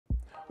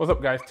What's up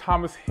guys,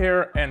 Thomas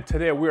here, and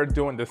today we are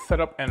doing the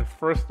setup and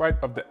first flight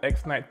of the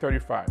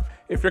Xknight35.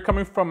 If you're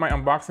coming from my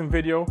unboxing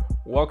video,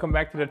 welcome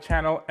back to the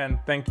channel and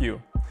thank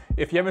you.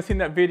 If you haven't seen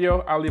that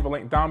video, I'll leave a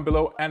link down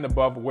below and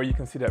above where you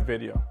can see that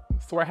video.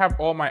 So I have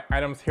all my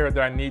items here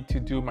that I need to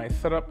do my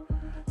setup.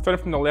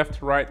 Starting from the left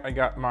to right, I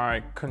got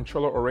my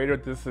controller or radio.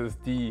 This is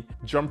the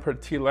Jumper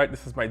T-Lite.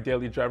 This is my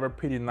daily driver,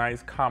 pretty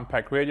nice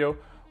compact radio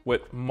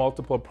with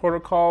multiple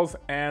protocols,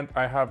 and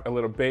I have a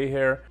little bay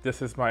here.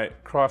 This is my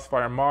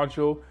Crossfire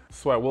module,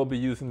 so I will be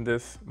using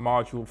this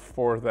module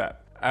for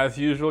that. As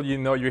usual, you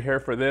know you're here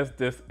for this.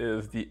 This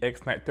is the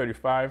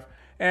Xknight35,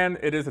 and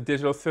it is a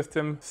digital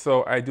system,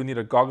 so I do need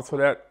a goggles for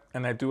that,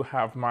 and I do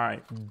have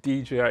my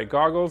DJI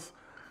goggles.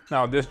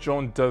 Now, this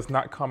drone does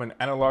not come in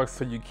analog,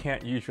 so you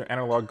can't use your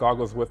analog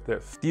goggles with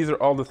this. These are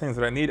all the things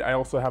that I need. I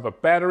also have a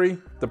battery,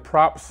 the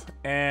props,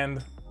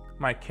 and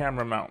my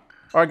camera mount.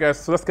 All right guys,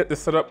 so let's get this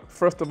set up.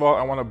 First of all,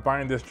 I want to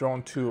bind this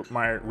drone to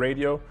my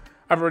radio.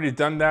 I've already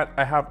done that.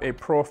 I have a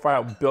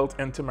profile built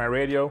into my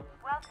radio.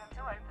 Welcome to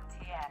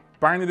OpenTX.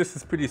 Binding this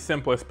is pretty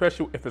simple,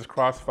 especially if it's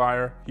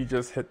Crossfire. You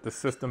just hit the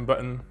system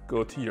button,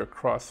 go to your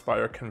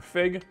Crossfire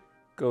config,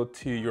 go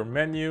to your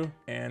menu,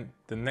 and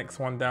the next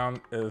one down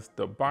is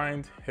the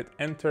bind. Hit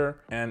enter,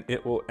 and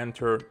it will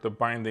enter the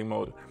binding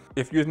mode.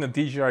 If you're using the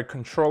DJI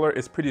controller,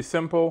 it's pretty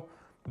simple.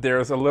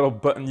 There's a little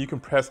button you can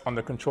press on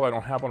the controller. I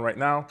don't have one right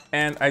now.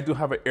 And I do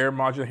have an air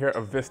module here,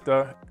 a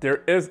Vista.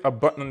 There is a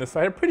button on the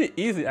side, pretty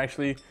easy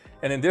actually.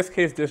 And in this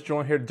case, this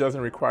drone here doesn't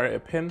require a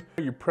pin.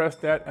 You press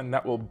that and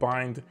that will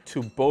bind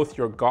to both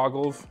your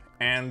goggles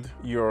and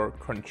your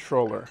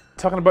controller.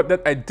 Talking about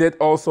that, I did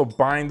also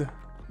bind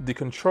the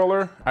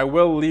controller. I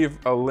will leave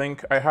a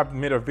link. I have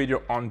made a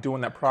video on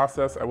doing that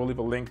process. I will leave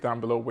a link down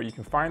below where you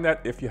can find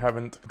that if you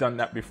haven't done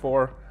that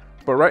before.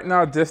 But right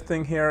now, this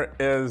thing here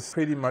is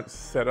pretty much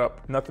set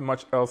up. Nothing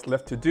much else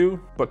left to do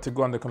but to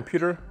go on the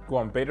computer, go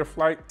on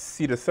Betaflight,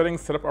 see the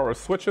settings, set up our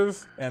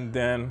switches, and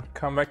then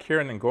come back here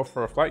and then go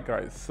for a flight,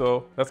 guys.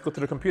 So let's go to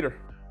the computer.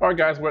 All right,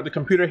 guys, we're at the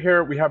computer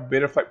here. We have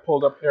Betaflight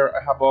pulled up here.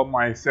 I have all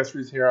my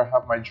accessories here. I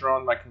have my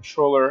drone, my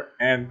controller,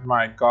 and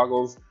my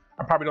goggles.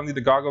 I probably don't need the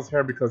goggles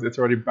here because it's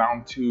already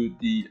bound to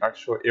the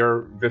actual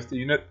Air Vista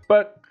unit,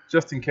 but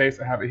just in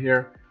case, I have it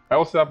here. I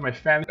also have my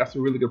fan. That's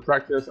a really good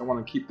practice. I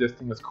want to keep this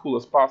thing as cool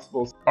as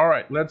possible. All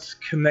right, let's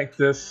connect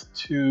this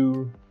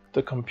to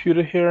the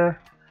computer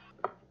here.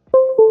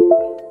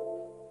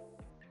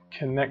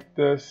 Connect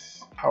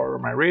this, power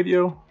my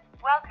radio.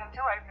 Welcome to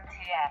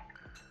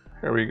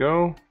OpenTX. Here we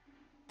go.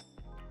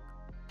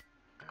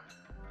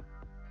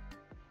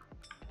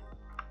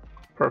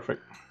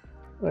 Perfect.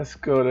 Let's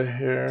go to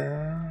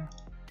here.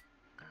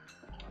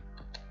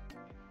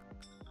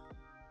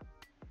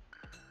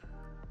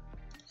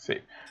 See.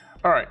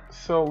 All right,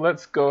 so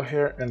let's go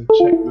here and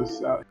check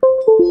this out.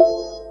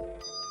 All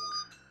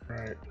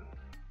right,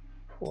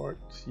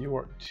 ports,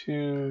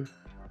 UART2.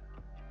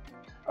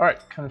 All right,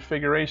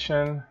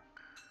 configuration.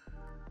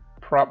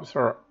 Props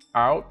are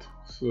out,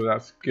 so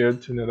that's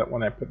good to know that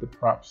when I put the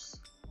props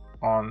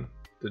on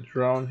the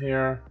drone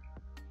here.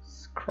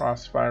 It's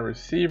Crossfire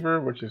receiver,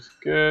 which is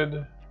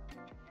good.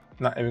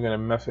 Not even gonna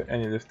mess with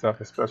any of this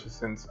stuff, especially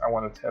since I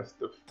want to test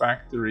the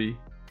factory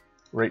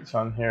rates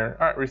on here.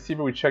 All right,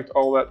 receiver, we checked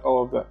all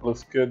of that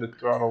looks good. The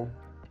throttle,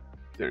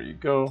 there you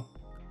go.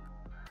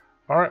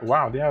 All right,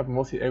 wow, they have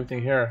mostly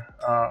everything here.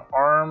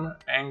 Arm,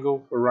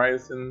 angle,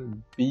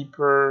 horizon,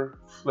 beeper,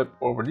 flip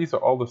over. These are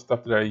all the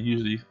stuff that I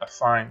usually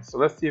assign. So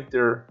let's see if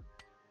they're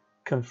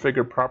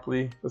configured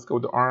properly. Let's go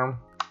with the arm.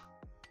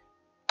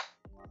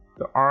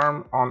 The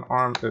arm on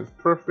arm is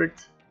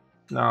perfect.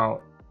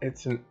 Now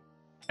it's an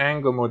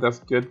angle mode, that's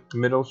good.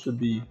 Middle should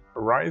be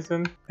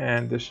horizon,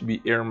 and this should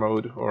be air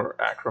mode or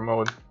acro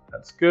mode.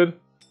 That's good.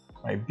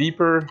 My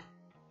beeper,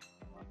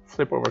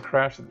 flip over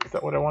crash, is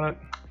that what I wanted?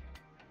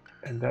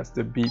 And that's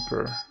the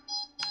beeper.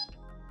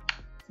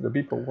 The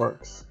beeper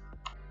works.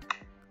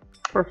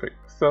 Perfect.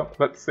 So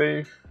let's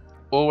save.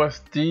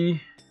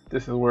 OSD,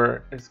 this is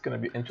where it's gonna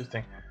be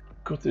interesting.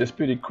 Go through this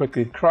pretty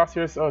quickly.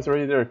 Crosshairs, oh, it's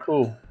already there,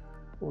 cool.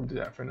 We'll do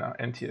that for now.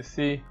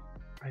 NTSC,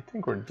 I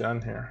think we're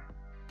done here.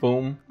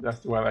 Boom, that's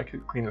the way I like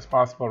it, clean as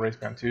possible. Race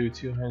band 2,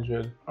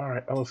 200. All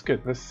right, that looks good.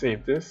 Let's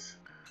save this.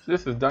 So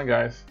this is done,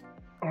 guys.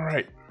 All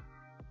right.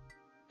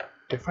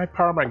 If I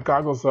power my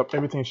goggles up,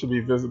 everything should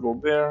be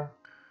visible there.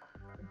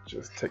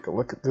 Just take a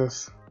look at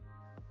this.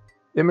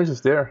 Image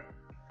is there.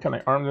 Can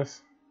I arm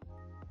this?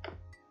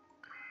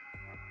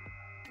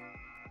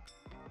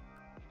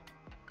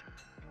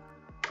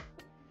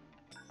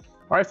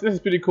 All right, so this is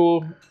pretty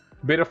cool.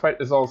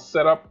 Betaflight is all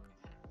set up.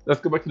 Let's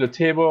go back to the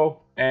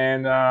table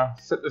and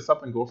set this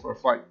up and go for a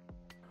flight.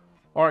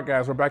 All right,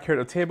 guys, we're back here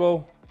at the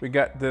table. We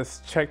got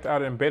this checked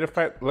out in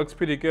Betaflight. Looks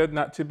pretty good,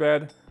 not too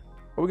bad.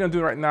 What we're gonna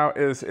do right now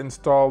is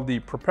install the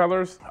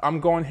propellers.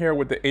 I'm going here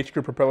with the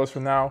H-Group propellers for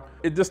now.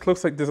 It just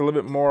looks like there's a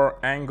little bit more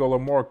angle or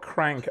more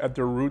crank at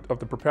the root of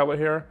the propeller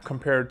here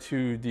compared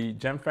to the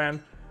gem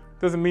fan.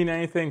 Doesn't mean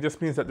anything,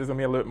 just means that there's gonna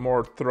be a little bit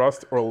more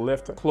thrust or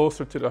lift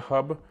closer to the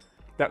hub.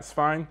 That's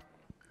fine.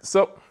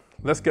 So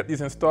let's get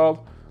these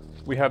installed.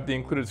 We have the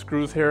included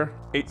screws here,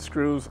 8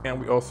 screws, and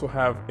we also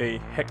have a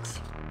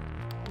hex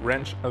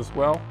wrench as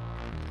well.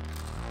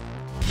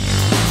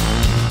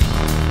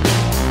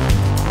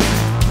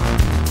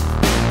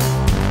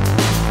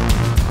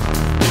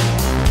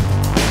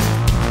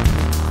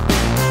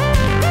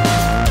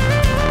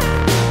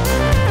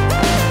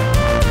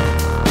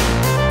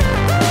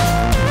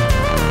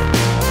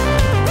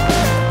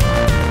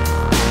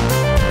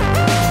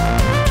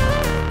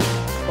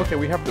 Okay,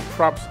 we have the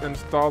props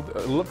installed.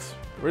 It looks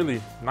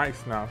really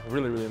nice now,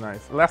 really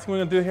nice. The last thing we're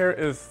gonna do here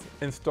is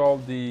install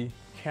the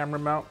camera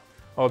mount.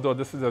 Although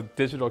this is a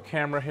digital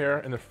camera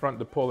here in the front,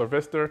 the Polar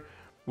Vista,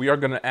 we are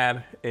gonna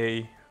add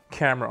a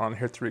camera on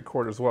here to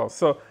record as well.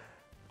 So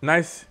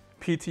nice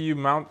PTU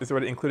mount is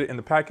already included in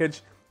the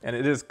package, and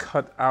it is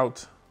cut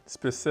out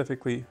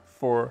specifically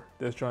for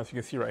this drone, as you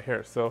can see right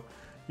here. So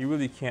you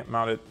really can't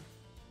mount it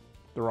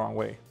the wrong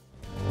way.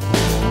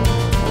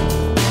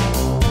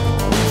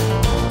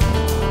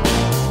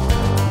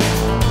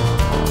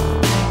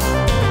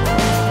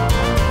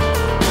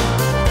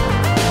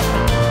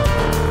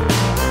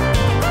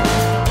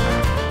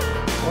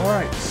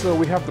 So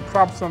we have the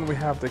props on, we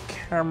have the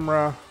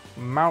camera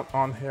mount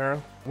on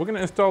here. We're gonna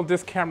install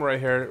this camera right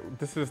here.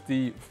 This is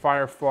the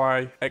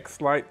Firefly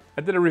X-Lite.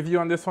 I did a review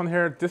on this one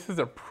here. This is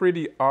a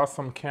pretty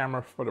awesome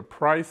camera for the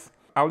price.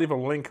 I'll leave a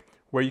link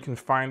where you can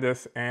find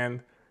this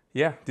and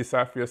yeah,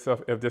 decide for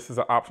yourself if this is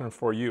an option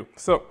for you.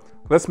 So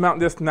let's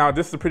mount this now.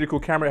 This is a pretty cool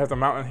camera. It has a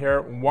mount in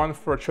here, one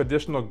for a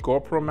traditional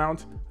GoPro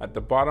mount at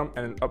the bottom,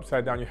 and then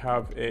upside down you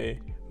have a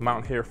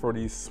mount here for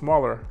these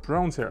smaller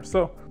drones here.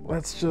 So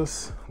let's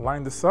just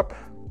line this up.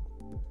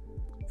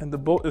 And the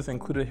bolt is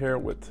included here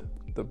with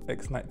the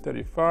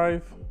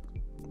Xknight35.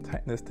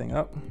 Tighten this thing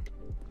up.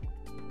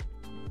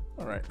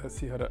 All right, let's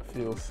see how that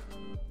feels.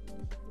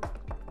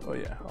 Oh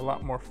yeah, a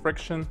lot more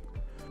friction.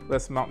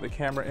 Let's mount the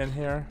camera in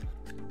here.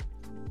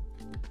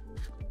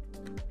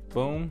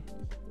 Boom.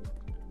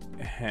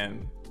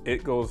 And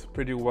it goes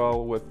pretty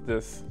well with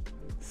this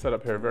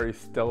setup here. Very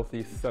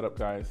stealthy setup,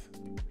 guys.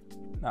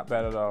 Not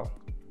bad at all.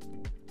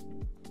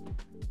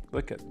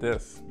 Look at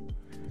this.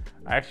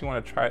 I actually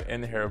want to try it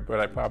in here,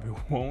 but I probably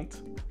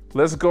won't.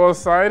 Let's go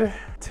outside,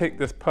 take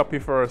this puppy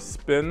for a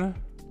spin,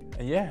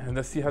 and yeah, and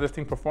let's see how this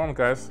thing performs,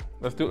 guys.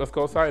 Let's do it, let's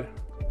go outside.